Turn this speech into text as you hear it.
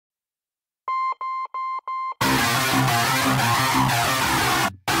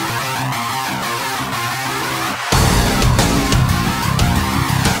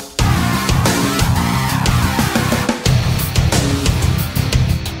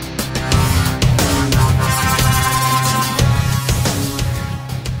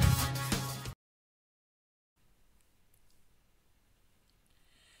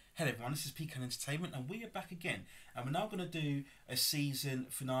Hello everyone, this is Pecan Entertainment and we are back again, and we're now going to do a season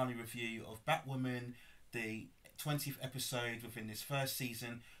finale review of Batwoman, the 20th episode within this first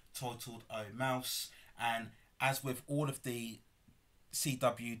season, titled Oh Mouse. And as with all of the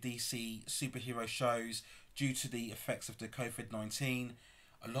CW DC superhero shows, due to the effects of the COVID-19,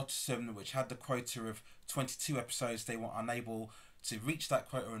 a lot of them which had the quota of 22 episodes, they were unable to reach that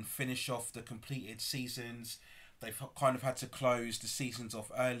quota and finish off the completed seasons. They've kind of had to close the seasons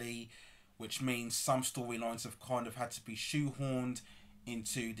off early, which means some storylines have kind of had to be shoehorned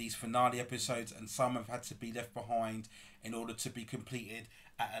into these finale episodes, and some have had to be left behind in order to be completed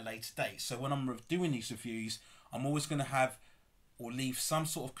at a later date. So when I'm doing these reviews, I'm always going to have or leave some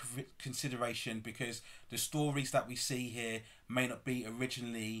sort of consideration, because the stories that we see here may not be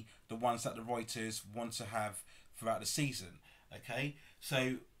originally the ones that the writers want to have throughout the season. Okay,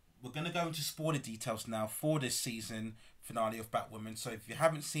 so we're going to go into spoiler details now for this season finale of Batwoman. So if you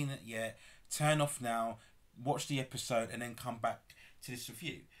haven't seen it yet, turn off now, watch the episode, and then come back to this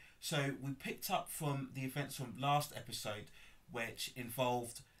review. So we picked up from the events from last episode, which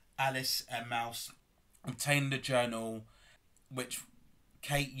involved Alice and Mouse obtaining the journal, which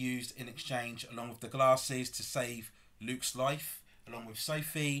Kate used in exchange along with the glasses to save Luke's life, along with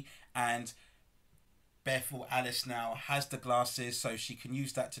Sophie. And therefore Alice now has the glasses, so she can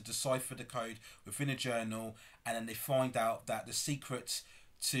use that to decipher the code within a journal. And then they find out that the secret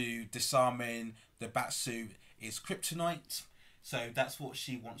to disarming the Batsuit is kryptonite, so that's what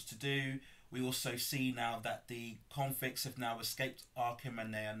she wants to do. We also see now that the convicts have now escaped Arkham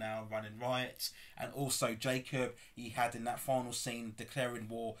and they are now running riots. And also Jacob, he had in that final scene declaring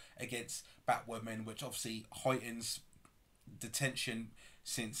war against Batwoman, which obviously heightens the tension,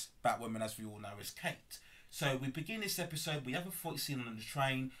 since Batwoman, as we all know, is Kate. So we begin this episode, we have a fight scene on the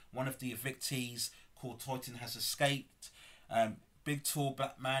train. One of the evictees, called Titan, has escaped. Big tall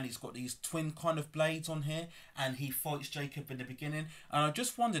black man, he's got these twin kind of blades on here, and he fights Jacob in the beginning. And I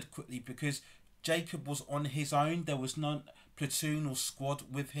just wondered quickly, because Jacob was on his own, there was no platoon or squad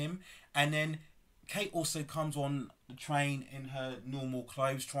with him. And then Kate also comes on the train in her normal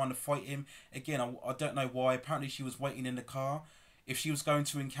clothes trying to fight him. Again, I don't know why. Apparently she was waiting in the car. If she was going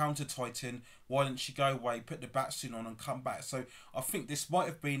to encounter Titan, why didn't she go away, put the batsuit on and come back? So I think this might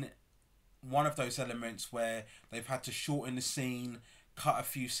have been one of those elements where they've had to shorten the scene, cut a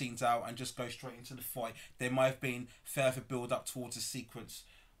few scenes out and just go straight into the fight. There might have been further build up towards a sequence,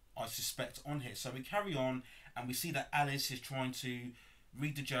 I suspect, on here. So we carry on and we see that Alice is trying to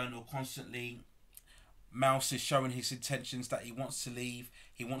read the journal constantly. Mouse is showing his intentions that he wants to leave.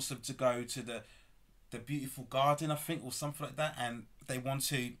 He wants them to go to the beautiful garden, I think, or something like that, and they want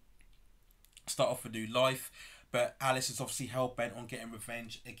to start off a new life. But Alice is obviously hell-bent on getting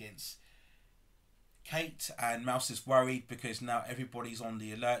revenge against Kate, and Mouse is worried because now everybody's on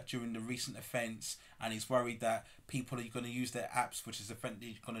the alert during the recent offence, and he's worried that people are going to use their apps, which is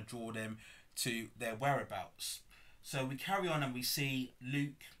eventually going to draw them to their whereabouts. So we carry on and we see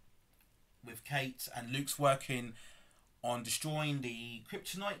Luke with Kate, and Luke's working on destroying the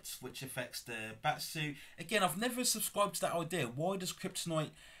kryptonite, which affects the Batsuit. Again, I've never subscribed to that idea. Why does kryptonite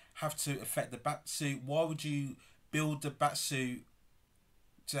have to affect the Batsuit? Why would you build the Batsuit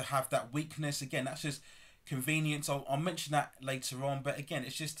to have that weakness? Again, that's just convenience. I'll mention that later on, but again,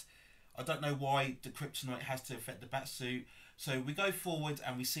 it's just, I don't know why the kryptonite has to affect the Batsuit. So we go forward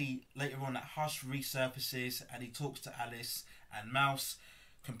and we see later on that Hush resurfaces and he talks to Alice and Mouse,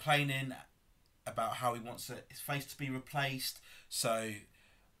 complaining about how he wants his face to be replaced. So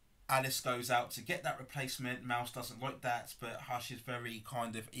Alice goes out to get that replacement. Mouse doesn't like that, but Hush is very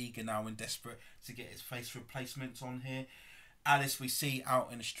kind of eager now and desperate to get his face replacement on here. Alice, we see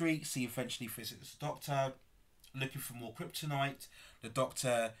out in the street. She eventually visits the doctor looking for more kryptonite. The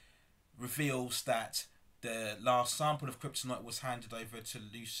doctor reveals that the last sample of kryptonite was handed over to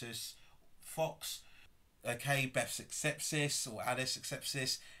Lucius Fox. Okay, Beth accepts this, or Alice accepts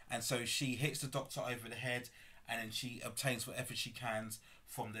this, and so she hits the doctor over the head, and then she obtains whatever she can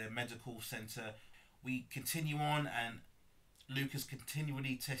from the medical centre. We continue on, and Luke is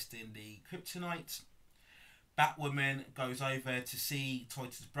continually testing the kryptonite. Batwoman goes over to see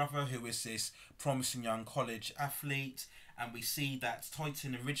Titan's brother, who is this promising young college athlete, and we see that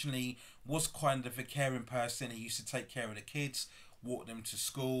Titan originally was kind of a caring person. He used to take care of the kids, walk them to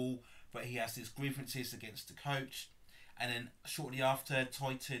school, but he has these grievances against the coach. And then shortly after,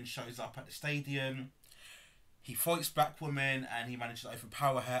 Titan shows up at the stadium. He fights Batwoman and he manages to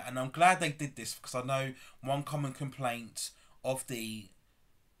overpower her, and I'm glad they did this, because I know one common complaint of the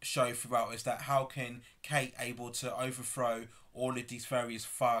show throughout is that how can Kate able to overthrow all of these various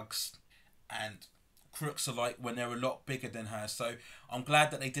thugs and crooks are like when they're a lot bigger than her. So I'm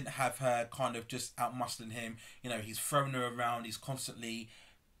glad that they didn't have her kind of just out muscling him. You know, he's throwing her around, he's constantly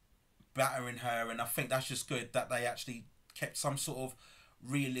battering her, and I think that's just good that they actually kept some sort of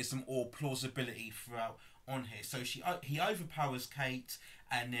realism or plausibility throughout on here. So he overpowers Kate,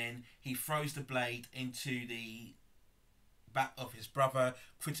 and then he throws the blade into the back of his brother,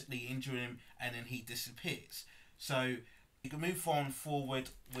 critically injuring him, and then he disappears. So you can move on forward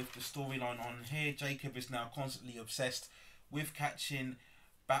with the storyline on here. Jacob is now constantly obsessed with catching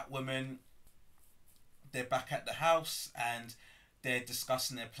Batwoman. They're back at the house and they're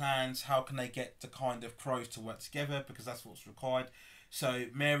discussing their plans. How can they get the kind of crows to work together, because that's what's required. So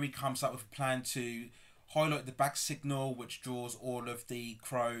Mary comes up with a plan to highlight the back signal, which draws all of the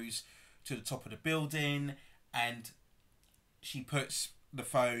crows to the top of the building, and she puts the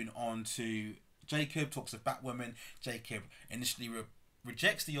phone onto Jacob, talks of Batwoman. Jacob initially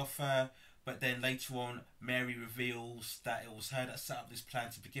rejects the offer, but then later on Mary reveals that it was her that set up this plan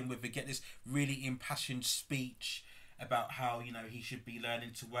to begin with. We get this really impassioned speech about how, you know, he should be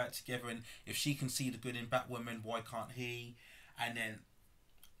learning to work together, and if she can see the good in Batwoman, why can't he? And then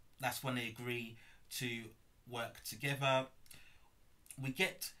that's when they agree to work together. We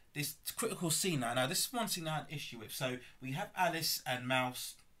get this critical scene now. Now, this is one scene I had an issue with. So we have Alice and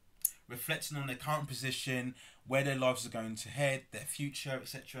Mouse reflecting on their current position, where their lives are going to head, their future,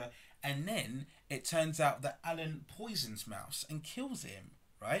 etc. And then it turns out that Alan poisons Mouse and kills him,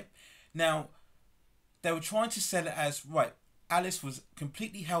 right? Now, they were trying to sell it as, right, Alice was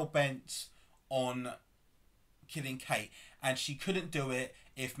completely hell-bent on killing Kate, and she couldn't do it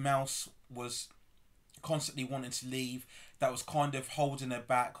if Mouse was constantly wanting to leave. That was kind of holding her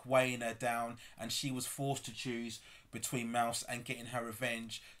back, weighing her down, and she was forced to choose between Mouse and getting her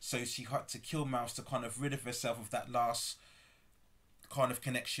revenge. So she had to kill Mouse to kind of rid of herself of that last kind of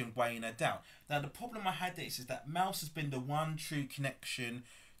connection weighing her down. Now, the problem I had is that Mouse has been the one true connection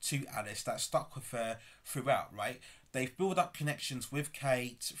to Alice that stuck with her throughout, right? They've built up connections with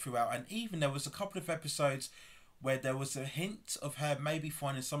Kate throughout, and even there was a couple of episodes where there was a hint of her maybe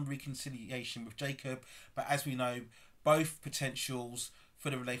finding some reconciliation with Jacob, but as we know, both potentials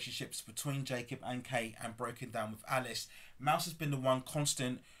for the relationships between Jacob and Kate and broken down with Alice. Mouse has been the one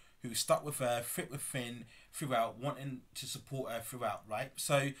constant who stuck with her, fit with Finn throughout, wanting to support her throughout, right?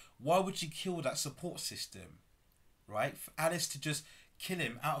 So why would you kill that support system, right? For Alice to just kill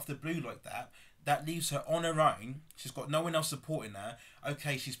him out of the blue like that, that leaves her on her own. She's got no one else supporting her.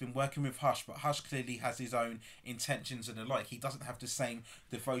 Okay, she's been working with Hush, but Hush clearly has his own intentions and the like. He doesn't have the same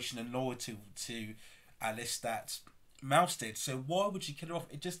devotion and loyalty to Alice that Mouse did. So why would you kill her off?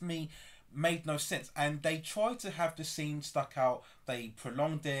 It just made no sense. And they tried to have the scene stuck out. They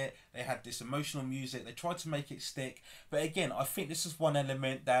prolonged it. They had this emotional music. They tried to make it stick. But again, I think this is one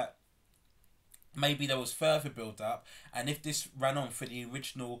element that maybe there was further build up. And if this ran on for the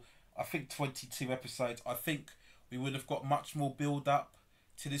original, I think 22 episodes, I think we would have got much more build up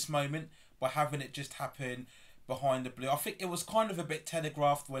to this moment by having it just happen behind the blue. I think it was kind of a bit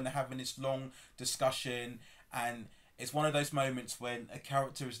telegraphed when they're having this long discussion, and it's one of those moments when a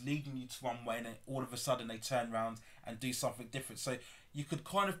character is leading you to one way and then all of a sudden they turn around and do something different. So you could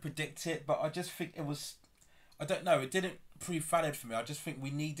kind of predict it, but I just think it was, I don't know, it didn't prove valid for me. I just think we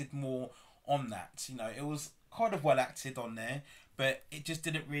needed more on that. You know, it was kind of well acted on there, but it just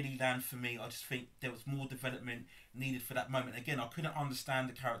didn't really land for me. I just think there was more development needed for that moment. Again, I couldn't understand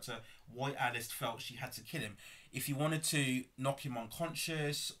the character, why Alice felt she had to kill him. If you wanted to knock him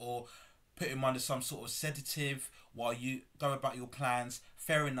unconscious or put him under some sort of sedative while you go about your plans,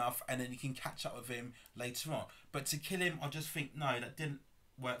 fair enough, and then you can catch up with him later on. But to kill him, I just think, no, that didn't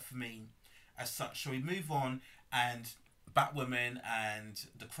work for me as such. So we move on, and Batwoman and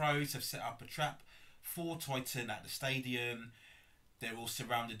the Crows have set up a trap for Titan at the stadium. They're all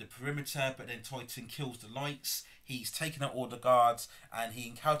surrounded the perimeter, but then Titan kills the lights. He's taken out all the guards, and he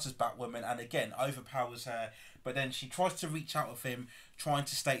encounters Batwoman, and again, overpowers her. But then she tries to reach out with him, trying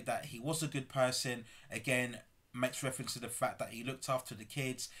to state that he was a good person. Again, makes reference to the fact that he looked after the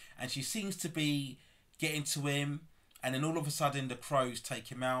kids, and she seems to be getting to him, and then all of a sudden the Crows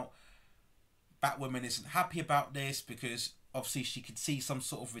take him out. Batwoman isn't happy about this because obviously she could see some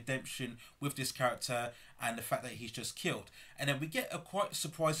sort of redemption with this character and the fact that he's just killed. And then we get a quite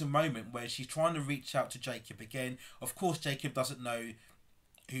surprising moment where she's trying to reach out to Jacob again. Of course, Jacob doesn't know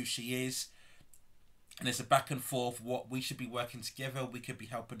who she is. And there's a back and forth, what we should be working together, we could be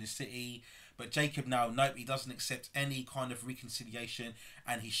helping the city. But Jacob now, nope, he doesn't accept any kind of reconciliation,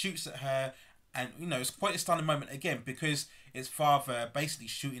 and he shoots at her. And, you know, it's quite a stunning moment again because his father basically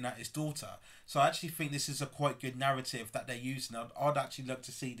shooting at his daughter. So I actually think this is a quite good narrative that they're using. I'd actually love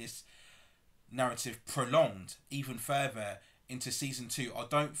to see this narrative prolonged even further into season 2. I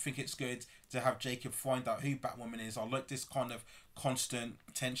don't think it's good to have Jacob find out who Batwoman is. I like this kind of constant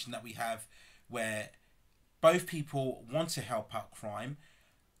tension that we have where both people want to help out crime.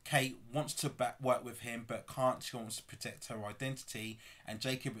 Kate wants to work with him but can't. She wants to protect her identity, and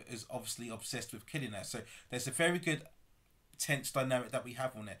Jacob is obviously obsessed with killing her. So there's a very good tense dynamic that we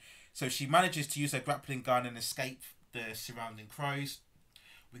have on it. So she manages to use her grappling gun and escape the surrounding crows.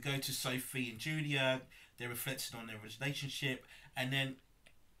 We go to Sophie and Julia. They're reflecting on their relationship, and then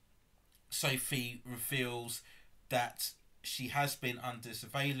Sophie reveals that she has been under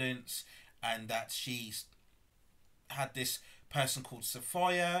surveillance and that she's had this person called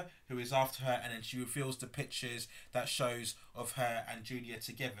Sapphire who is after her, and then she reveals the pictures that shows of her and Julia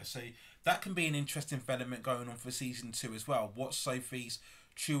together. So that can be an interesting development going on for season 2 as well. What's Sophie's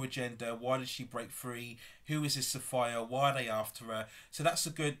true agenda? Why did she break free? Who is this Sapphire? Why are they after her? So that's a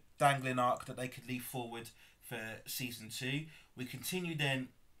good dangling arc that they could leave forward for season 2. We continue then.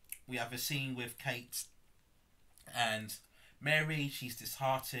 We have a scene with Kate and Mary. She's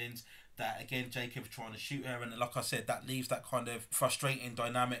disheartened that again Jacob's trying to shoot her, and like I said, that leaves that kind of frustrating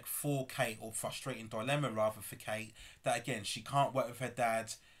dynamic for Kate, or frustrating dilemma rather for Kate, that again she can't work with her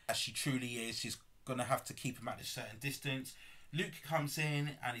dad as she truly is. She's gonna have to keep him at a certain distance. Luke comes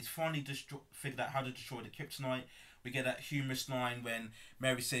in and he's finally figured out how to destroy the kryptonite. We get that humorous line when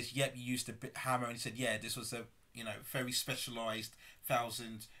Mary says, "Yep, you used a hammer," and he said, "Yeah, this was a very specialized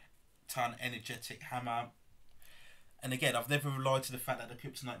 1,000-ton energetic hammer." And again, I've never relied to the fact that the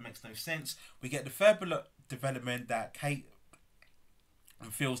kryptonite makes no sense. We get the further development that Kate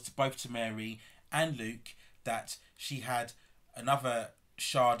reveals to both to Mary and Luke that she had another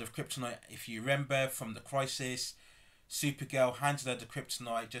shard of kryptonite, if you remember, from the crisis. Supergirl handed her the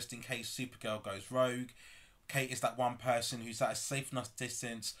kryptonite just in case Supergirl goes rogue. Kate is that one person who's at a safe enough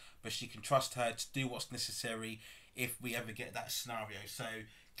distance, but she can trust her to do what's necessary if we ever get that scenario. So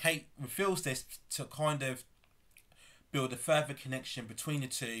Kate reveals this to kind of build a further connection between the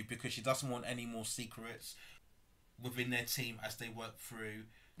two, because she doesn't want any more secrets within their team as they work through.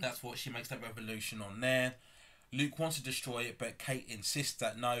 That's what she makes that revolution on there. Luke wants to destroy it, but Kate insists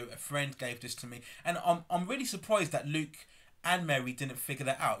that no, a friend gave this to me. And I'm really surprised that Luke and Mary didn't figure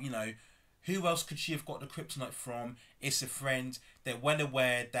that out. Who else could she have got the kryptonite from? It's a friend. They're well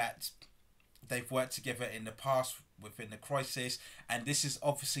aware that they've worked together in the past within the crisis, and this is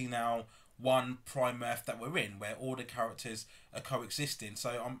obviously now one prime Earth that we're in, where all the characters are coexisting.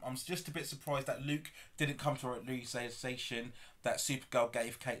 So I'm just a bit surprised that Luke didn't come to a realization that Supergirl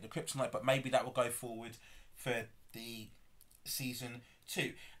gave Kate the kryptonite, but maybe that will go forward for the season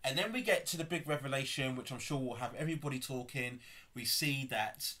 2. And then we get to the big revelation, which I'm sure will have everybody talking. We see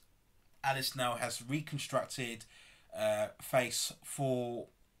that Alice now has reconstructed face for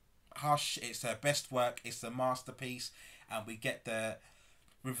Hush. It's her best work. It's a masterpiece. And we get the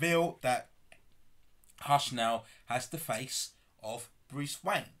reveal that Hush now has the face of Bruce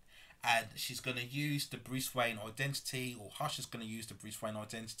Wayne, and she's going to use the Bruce Wayne identity, or Hush is going to use the Bruce Wayne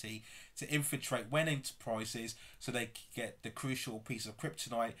identity to infiltrate Wayne Enterprises so they can get the crucial piece of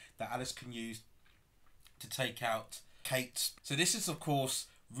kryptonite that Alice can use to take out Kate. So this is of course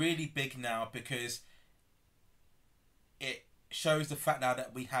really big now, because it shows the fact now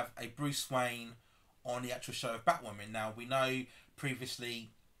that we have a Bruce Wayne on the actual show of Batwoman. Now we know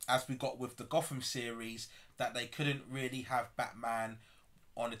previously, as we got with the Gotham series, that they couldn't really have Batman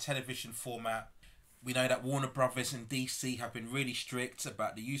on a television format. We know that Warner Brothers and DC have been really strict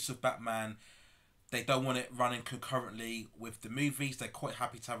about the use of Batman. They don't want it running concurrently with the movies. They're quite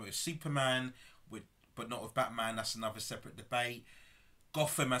happy to have it with Superman, but not with Batman. That's another separate debate.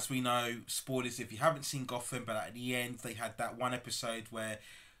 Gotham, as we know, spoilers if you haven't seen Gotham, but at the end they had that one episode where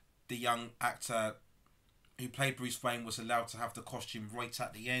the young actor who played Bruce Wayne was allowed to have the costume right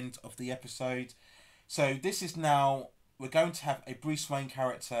at the end of the episode. So this is now, we're going to have a Bruce Wayne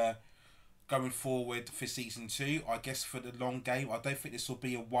character going forward for season 2. I guess for the long game. I don't think this will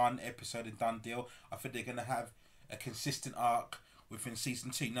be a one episode and done deal. I think they're going to have a consistent arc within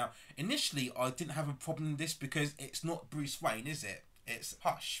season 2. Now, initially I didn't have a problem with this because it's not Bruce Wayne, is it? It's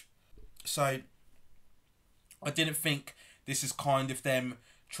Hush. So I didn't think this is kind of them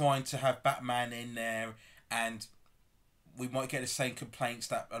trying to have Batman in there, and we might get the same complaints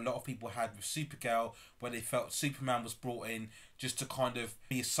that a lot of people had with Supergirl, where they felt Superman was brought in just to kind of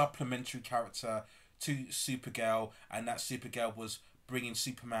be a supplementary character to Supergirl, and that Supergirl was bringing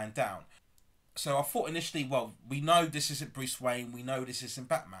Superman down. So I thought initially, well, we know this isn't Bruce Wayne, we know this isn't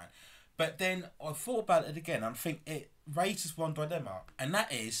Batman. But then I thought about it again, and I think it raises one dilemma, and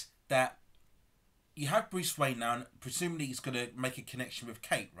that is that you have Bruce Wayne now, and presumably he's going to make a connection with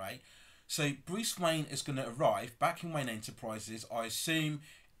Kate, right? So Bruce Wayne is going to arrive back in Wayne Enterprises. I assume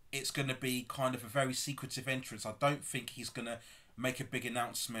it's going to be kind of a very secretive entrance. I don't think he's going to make a big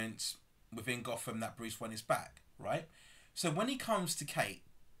announcement within Gotham that Bruce Wayne is back, right? So when he comes to Kate,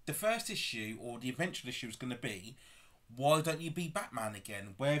 the first issue or the eventual issue is going to be, why don't you be Batman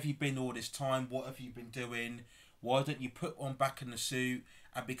again? Where have you been all this time? What have you been doing? Why don't you put on back in the suit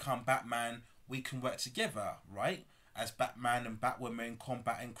and become Batman? We can work together, right? As Batman and Batwoman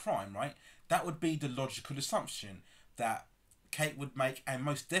combating crime, right? That would be the logical assumption that Kate would make, and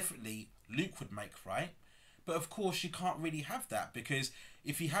most definitely Luke would make, right? But of course you can't really have that, because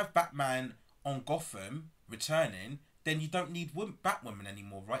if you have Batman on Gotham returning, then you don't need Batwoman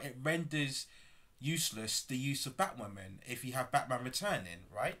anymore, right? It renders useless the use of Batwoman if you have Batman returning,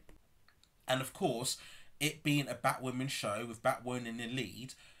 right? And of course, it being a Batwoman show with Batwoman in the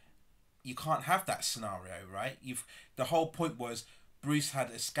lead, you can't have that scenario, right? The whole point was Bruce had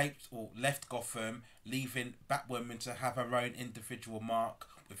escaped or left Gotham, leaving Batwoman to have her own individual mark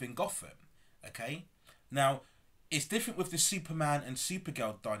within Gotham. Okay? Now, it's different with the Superman and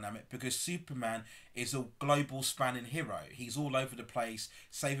Supergirl dynamic, because Superman is a global spanning hero. He's all over the place,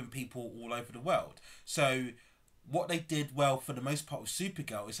 saving people all over the world. So what they did well for the most part with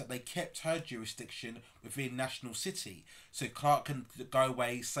Supergirl is that they kept her jurisdiction within National City. So Clark can go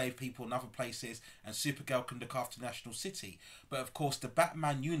away, save people in other places, and Supergirl can look after National City. But of course the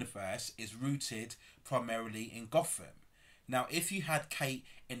Batman universe is rooted primarily in Gotham. Now if you had Kate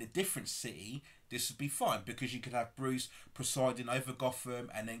in a different city, this would be fine, because you could have Bruce presiding over Gotham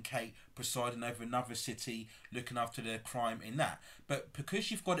and then Kate presiding over another city, looking after the crime in that. But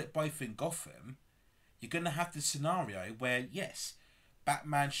because you've got it both in Gotham, you're going to have this scenario where, yes,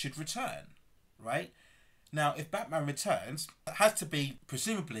 Batman should return, right? Now, if Batman returns, it has to be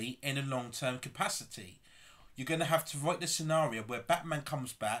presumably in a long-term capacity. You're going to have to write the scenario where Batman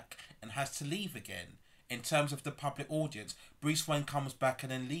comes back and has to leave again. In terms of the public audience, Bruce Wayne comes back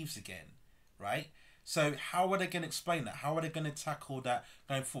and then leaves again, right? So how are they going to explain that? How are they going to tackle that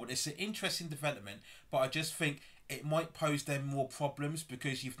going forward? It's an interesting development, but I just think it might pose them more problems,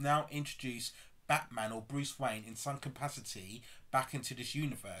 because you've now introduced Batman or Bruce Wayne in some capacity back into this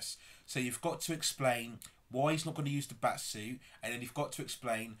universe. So you've got to explain why he's not going to use the Batsuit, and then you've got to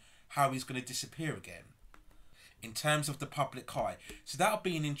explain how he's going to disappear again in terms of the public eye. So that'll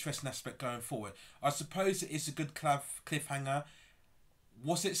be an interesting aspect going forward. I suppose it is a good cliffhanger.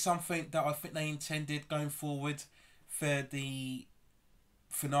 Was it something that I think they intended going forward for the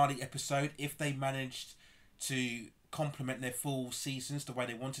finale episode, if they managed to complement their full seasons the way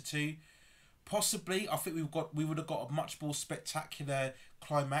they wanted to? Possibly. I think we would have got a much more spectacular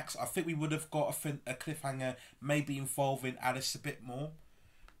climax. I think we would have got a cliffhanger maybe involving Alice a bit more.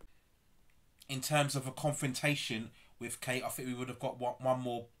 In terms of a confrontation with Kate, I think we would have got one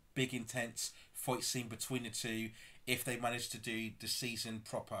more big intense fight scene between the two if they managed to do the season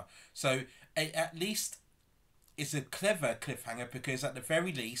proper. So at least it's a clever cliffhanger, because at the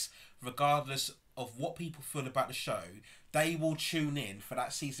very least, regardless of what people feel about the show, they will tune in for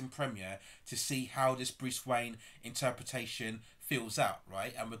that season premiere to see how this Bruce Wayne interpretation feels out,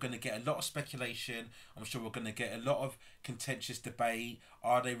 right? And we're going to get a lot of speculation. I'm sure we're going to get a lot of contentious debate.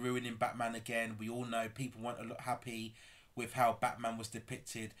 Are they ruining Batman again? We all know people weren't a lot happy with how Batman was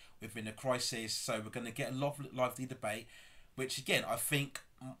depicted within the Crisis, so we're going to get a lot of lively debate, which again I think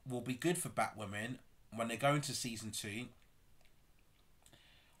will be good for Batwoman when they go into season 2.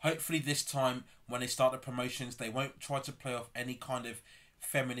 Hopefully this time when they start the promotions, they won't try to play off any kind of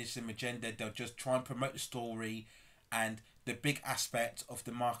feminism agenda. They'll just try and promote the story, and the big aspect of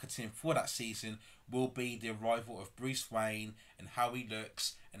the marketing for that season will be the arrival of Bruce Wayne and how he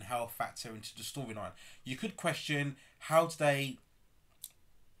looks and how it factor into the storyline. You could question, how do they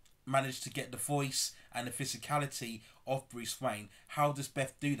manage to get the voice and the physicality of Bruce Wayne? How does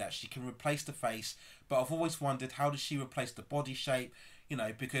Beth do that? She can replace the face, but I've always wondered, how does she replace the body shape? You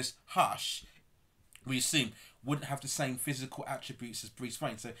know, because Hush, we assume, wouldn't have the same physical attributes as Bruce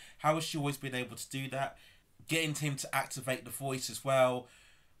Wayne. So how has she always been able to do that? Getting him to activate the voice as well.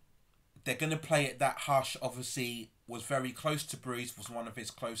 They're going to play it that Hush obviously was very close to Bruce, was one of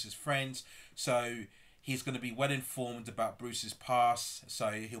his closest friends. So he's going to be well informed about Bruce's past. So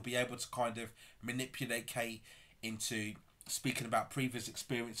he'll be able to kind of manipulate Kate into speaking about previous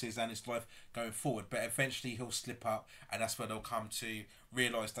experiences and his life going forward. But eventually he'll slip up, and that's where they'll come to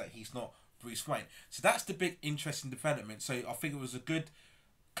realise that he's not Bruce Wayne. So that's the big interesting development. So I think it was a good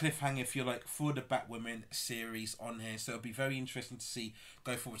cliffhanger, if you like, for the Batwoman series on here. So it'll be very interesting to see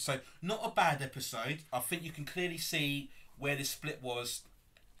go forward. So not a bad episode. I think you can clearly see where the split was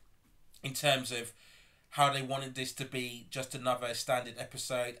in terms of how they wanted this to be just another standard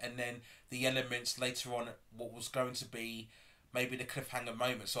episode, and then the elements later on, what was going to be maybe the cliffhanger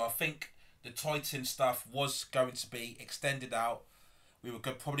moment. So I think the Titan stuff was going to be extended out. We were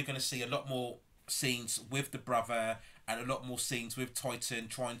probably going to see a lot more scenes with the brother and a lot more scenes with Titan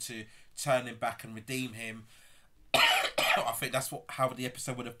trying to turn him back and redeem him. I think that's how the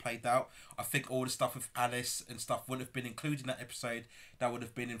episode would have played out. I think all the stuff with Alice and stuff would have been included in that episode that would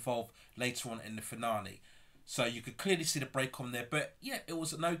have been involved later on in the finale. So you could clearly see the break on there. But yeah, it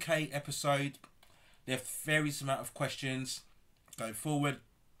was an okay episode. There are various amount of questions going forward.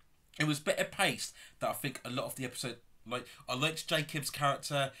 It was better paced than I think a lot of the episode. Like, I liked Jacob's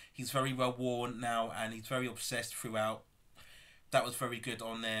character. He's very well worn now and he's very obsessed throughout. That was very good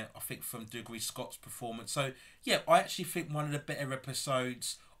on there, I think, from Dougray Scott's performance. So, yeah, I actually think one of the better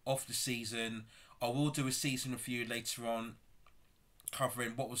episodes of the season. I will do a season review later on,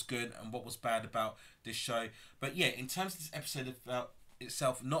 covering what was good and what was bad about this show. But, yeah, in terms of this episode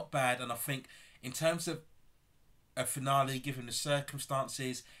itself, not bad. And I think in terms of a finale, given the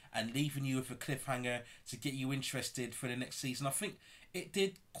circumstances and leaving you with a cliffhanger to get you interested for the next season, I think it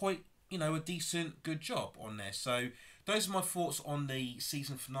did quite, a decent, good job on there. So those are my thoughts on the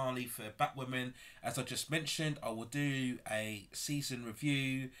season finale for Batwoman. As I just mentioned, I will do a season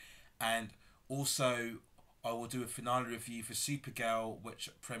review, and also I will do a finale review for Supergirl, which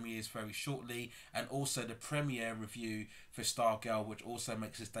premieres very shortly, and also the premiere review for Stargirl, which also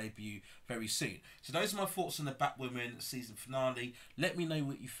makes its debut very soon. So those are my thoughts on the Batwoman season finale. Let me know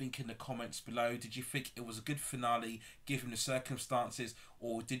what you think in the comments below. Did you think it was a good finale given the circumstances,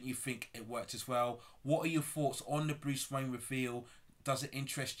 or didn't you think it worked as well? What are your thoughts on the Bruce Wayne reveal? Does it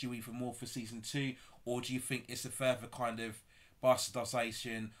interest you even more for season 2, or do you think it's a further kind of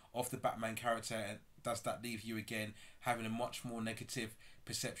bastardization of the Batman character, and does that leave you again having a much more negative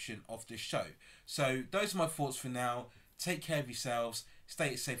perception of this show? So those are my thoughts for now. Take care of yourselves,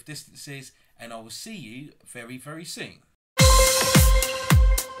 stay at safe distances, and I will see you very, very soon.